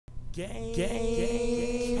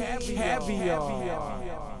Caviar.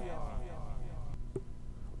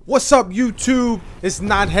 What's up, YouTube? It's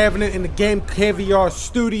Not Having It in the Game Caviar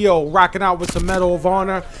Studio, rocking out with some Medal of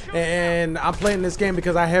Honor. And I'm playing this game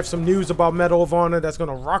because I have some news about Medal of Honor that's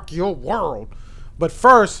gonna rock your world. But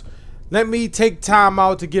first, let me take time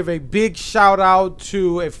out to give a big shout out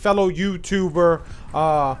to a fellow YouTuber,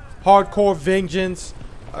 Hardcore Vengeance.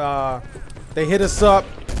 They hit us up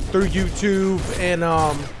through YouTube, and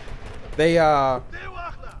they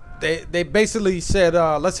basically said,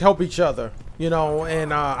 let's help each other, you know.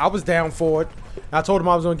 And I was down for it. I told him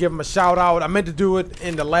I was gonna give him a shout out. I meant to do it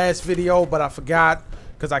in the last video, but I forgot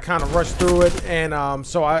because I kind of rushed through it. And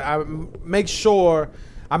so I made sure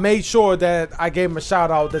that I gave them a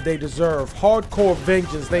shout out that they deserve. Hardcore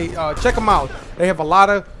Vengeance. They check them out. They have a lot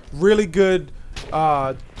of really good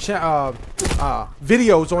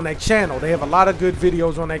videos on that channel. They have a lot of good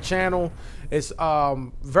videos on that channel. It's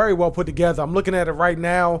very well put together. I'm looking at it right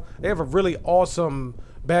now. They have a really awesome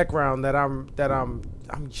background that I'm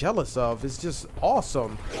jealous of. It's just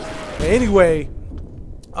awesome. But anyway,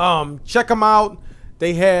 check them out.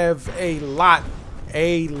 They have a lot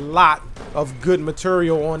of good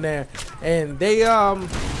material on there, and they'll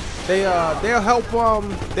help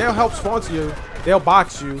sponsor you. They'll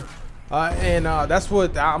box you. And that's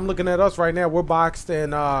what I'm looking at. Us right now, we're boxed,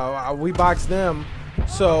 and we box them.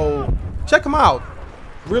 So check them out.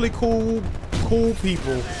 Really cool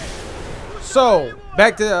people. So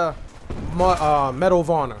back to Medal of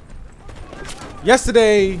Honor.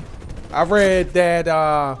 Yesterday I read that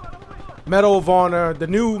Medal of Honor, the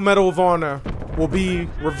new Medal of Honor, will be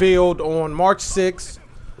revealed on March 6th,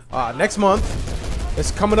 next month.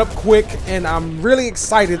 It's coming up quick, and I'm really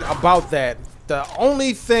excited about that. The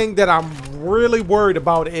only thing that I'm really worried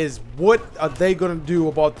about is what are they going to do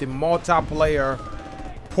about the multiplayer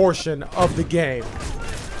portion of the game.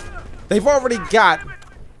 They've already got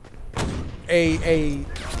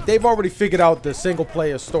they've already figured out the single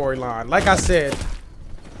player storyline. Like I said,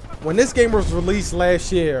 when this game was released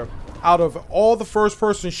last year, out of all the first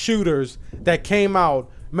person shooters that came out,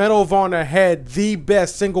 Medal of Honor had the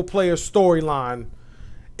best single player storyline.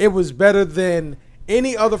 It was better than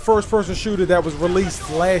any other first-person shooter that was released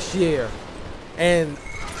last year. And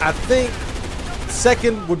I think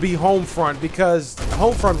second would be Homefront, because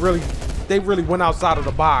Homefront really went outside of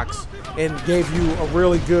the box and gave you a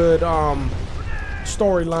really good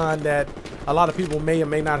storyline that a lot of people may or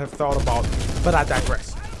may not have thought about. But I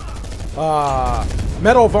digress.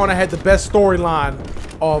 Medal of Honor had the best storyline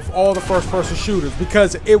of all the first-person shooters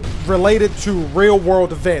because it related to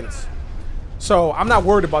real-world events. So I'm not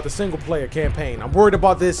worried about the single player campaign. I'm worried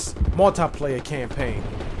about this multiplayer campaign,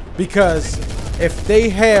 because if they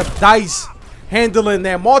have DICE handling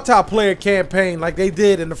their multiplayer campaign like they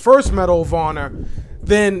did in the first Medal of Honor,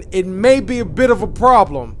 then it may be a bit of a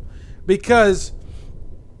problem. Because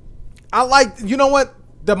you know what?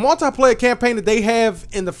 The multiplayer campaign that they have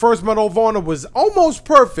in the first Medal of Honor was almost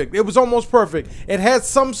perfect. It was almost perfect. It had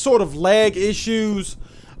some sort of lag issues,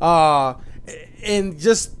 and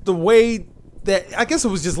just the way that, I guess it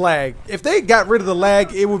was just lag. If they got rid of the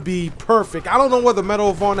lag, it would be perfect. I don't know whether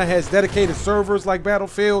Medal of Honor has dedicated servers like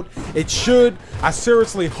Battlefield. It should. I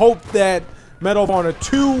seriously hope that Medal of Honor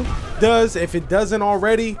 2 does. If it doesn't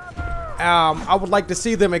already, I would like to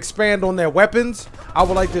see them expand on their weapons. I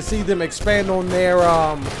would like to see them expand on their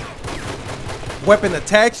weapon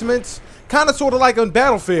attachments. Kind of sort of like on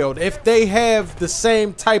Battlefield. If they have the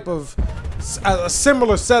same type of a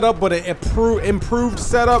similar setup but an improved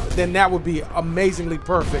setup, then that would be amazingly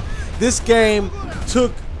perfect. This game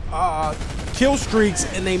took kill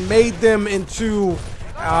streaks and they made them into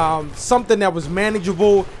something that was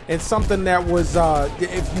manageable, and something that was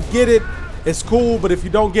if you get it, it's cool, but if you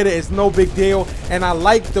don't get it, it's no big deal. And I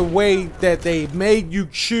like the way that they made you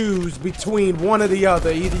choose between one or the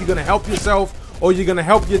other. Either you're gonna help yourself or you're gonna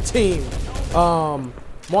help your team.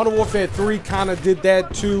 Modern Warfare 3 kind of did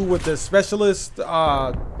that too with the specialist,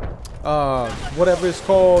 whatever it's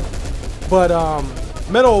called. But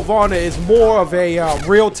Medal of Honor is more of a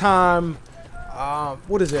real-time,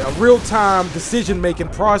 what is it? A real-time decision-making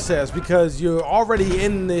process, because you're already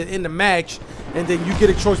in the match, and then you get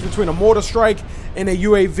a choice between a mortar strike and a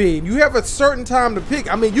UAV. And you have a certain time to pick.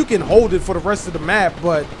 I mean, you can hold it for the rest of the map,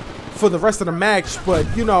 but for the rest of the match, but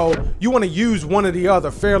you know, you want to use one or the other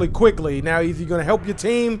fairly quickly. Now, either you're going to help your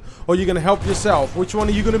team or you're going to help yourself. Which one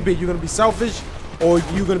are you going to be? You're going to be selfish or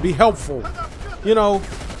you're going to be helpful? You know,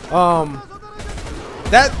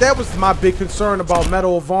 that was my big concern about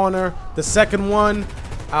Medal of Honor, the second one.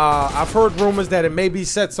 I've heard rumors that it may be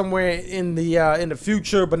set somewhere in the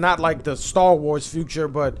future, but not like the Star Wars future,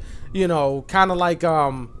 but you know, kind of like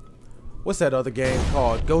what's that other game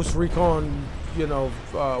called? Ghost Recon, you know,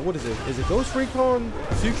 what is it? Is it Ghost Recon?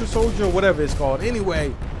 Future Soldier? Whatever it's called.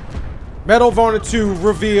 Anyway, Medal of Honor 2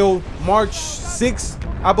 revealed March 6th,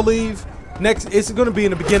 I believe. It's going to be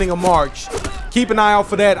in the beginning of March. Keep an eye out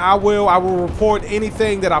for that. I will report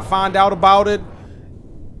anything that I find out about it.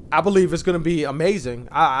 I believe it's going to be amazing.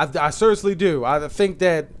 I seriously do. I think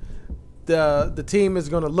that the team is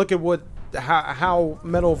going to look at how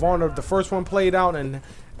Medal of Honor, the first one, played out and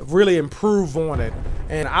really improve on it.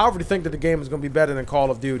 And I already think that the game is going to be better than Call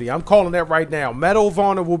of Duty. I'm calling that right now. Medal of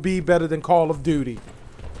Honor will be better than Call of Duty.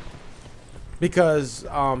 Because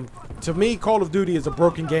to me, Call of Duty is a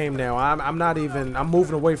broken game now. I'm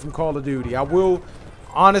moving away from Call of Duty. I will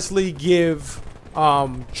honestly give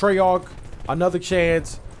Treyarch another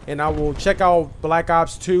chance, and I will check out Black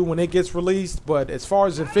Ops 2 when it gets released. But as far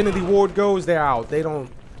as Infinity Ward goes, they're out. They don't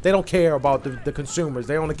care about the consumers.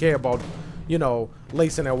 They only care about, you know,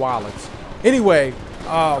 lacing their wallets. Anyway,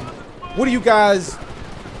 what do you guys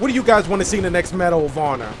want to see in the next Medal of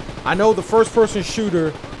Honor? I know the first-person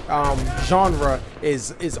shooter genre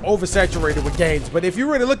is oversaturated with games, but if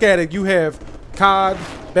you really look at it, you have COD,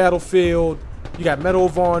 Battlefield, you got Medal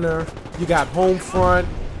of Honor, you got Homefront,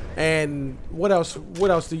 and what else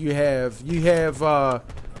do you have? You have what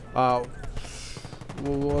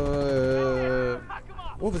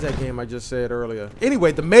was that game I just said earlier?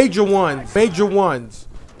 Anyway, the major ones.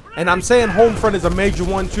 And I'm saying Homefront is a major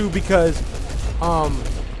one too because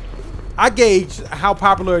I gauge how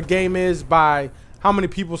popular a game is by how many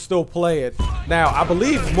people still play it. Now, I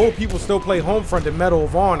believe more people still play Homefront than Medal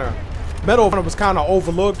of Honor. Medal of Honor was kind of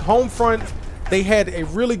overlooked. Homefront, they had a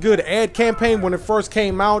really good ad campaign when it first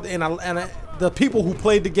came out, and the people who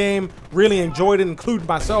played the game really enjoyed it, including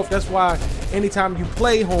myself. That's why anytime you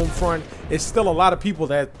play Homefront, it's still a lot of people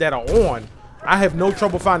that are on. I have no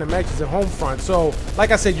trouble finding matches in Homefront. So,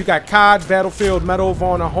 like I said, you got COD, Battlefield, Medal of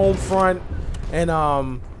Honor, Homefront,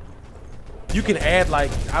 and you can add,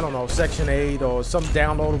 like, I don't know, Section 8 or some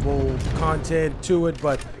downloadable content to it,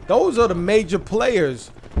 but those are the major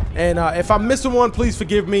players. And if I'm missing one, please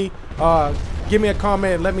forgive me. Give me a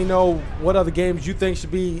comment and let me know what other games you think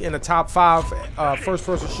should be in the top 5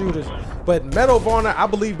 first-person shooters. But Medal of Honor, I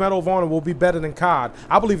believe Medal of Honor will be better than COD.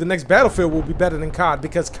 I believe the next Battlefield will be better than COD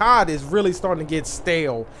because COD is really starting to get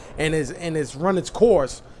stale and is run its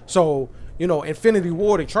course. So, you know, Infinity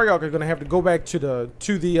Ward and Treyarch are going to have to go back to the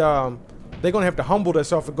they're going to have to humble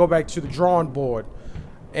themselves and go back to the drawing board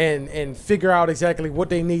and figure out exactly what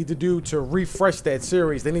they need to do to refresh that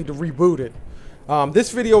series. They need to reboot it. This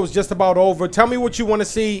video is just about over. Tell me what you want to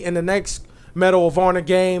see in the next Medal of Honor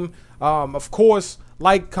game. Of course,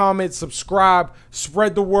 like, comment, subscribe,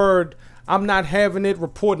 spread the word. I'm not having it.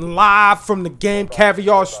 Reporting live from the game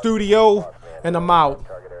Caviar studio, and I'm out.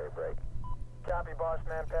 Copy, boss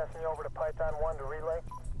man. Passing you over to Python 1 to relay.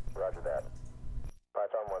 Roger that.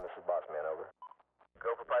 Python 1, this is boss man, over.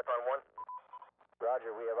 Go for Python 1.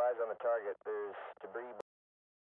 Roger, we have eyes on the target. There's debris